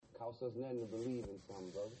costs us nothing to believe in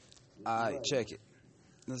something, brother. Alright, check it.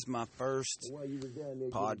 This is my first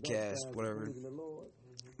podcast, whatever.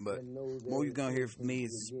 But what you're gonna hear from me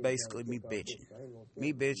is basically me bitching.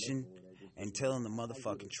 Me bitching and telling the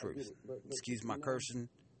motherfucking truth. Excuse my cursing.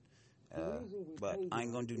 But I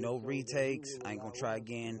ain't gonna do no retakes. I ain't gonna try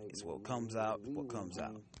again. It's what comes out, what comes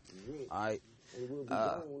out. Alright?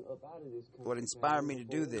 What inspired me to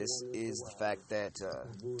do this is the fact that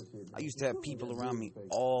I used to have people around me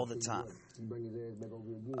all the time.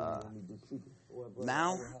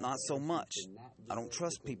 Now, not so much. I don't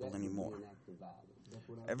trust people anymore.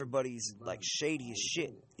 Everybody's like shady as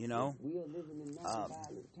shit, you know?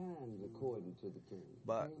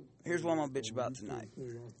 But here's what I'm gonna bitch about tonight.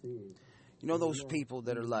 You know those people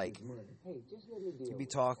that are like, you be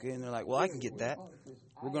talking, they're like, well, I can get that.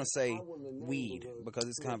 We're going to say weed, because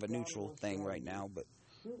it's kind of a neutral thing right now, but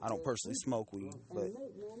I don't personally smoke weed, but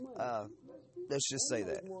let's just say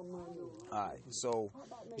that. Alright, so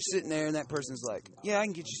you're sitting there and that person's like, yeah, I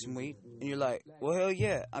can get you some weed. And you're like, well, hell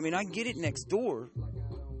yeah. I mean, I can get it next door,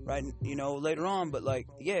 right, you know, later on, but like,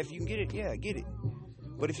 yeah, if you can get it, yeah, get it.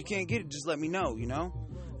 But if you can't get it, just let me know, you know?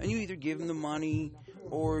 And you either give them the money,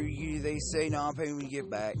 or they say, no, I'll pay when you get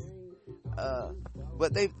back.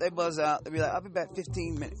 But they buzz out. They be like, I'll be back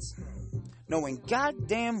 15 minutes. Knowing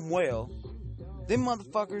goddamn well, them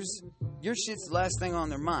motherfuckers, your shit's the last thing on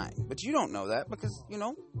their mind. But you don't know that because, you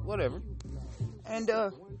know, whatever. And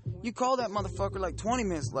you call that motherfucker like 20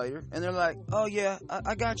 minutes later, and they're like, oh, yeah,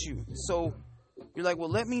 I got you. So you're like, well,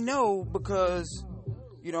 let me know because,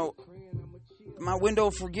 you know, my window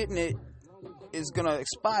for getting it is going to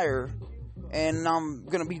expire. And I'm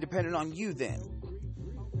going to be dependent on you then.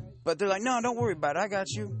 But they're like, no, don't worry about it. I got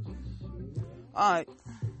you. Alright.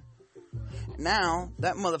 Now,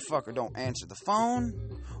 that motherfucker don't answer the phone.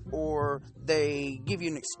 Or they give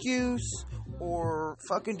you an excuse. Or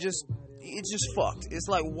fucking just, it's just fucked. It's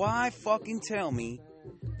like, why fucking tell me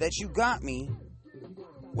that you got me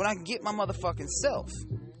when I can get my motherfucking self?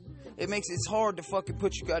 It's hard to fucking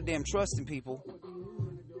put your goddamn trust in people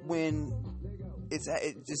when it's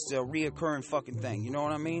just a reoccurring fucking thing. You know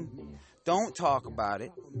what I mean? Don't talk about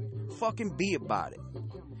it. Fucking be about it.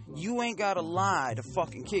 You ain't gotta lie to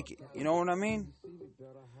fucking kick it. You know what I mean?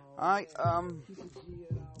 Alright,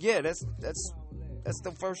 yeah, that's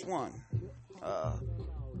the first one.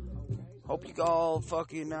 Hope you all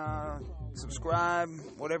fucking subscribe,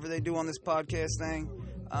 whatever they do on this podcast thing.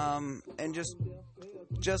 And just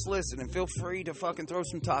listen and feel free to fucking throw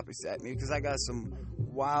some topics at me because I got some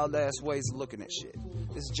wild ass ways of looking at shit.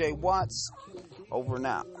 This is Jay Watts, over and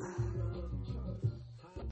out.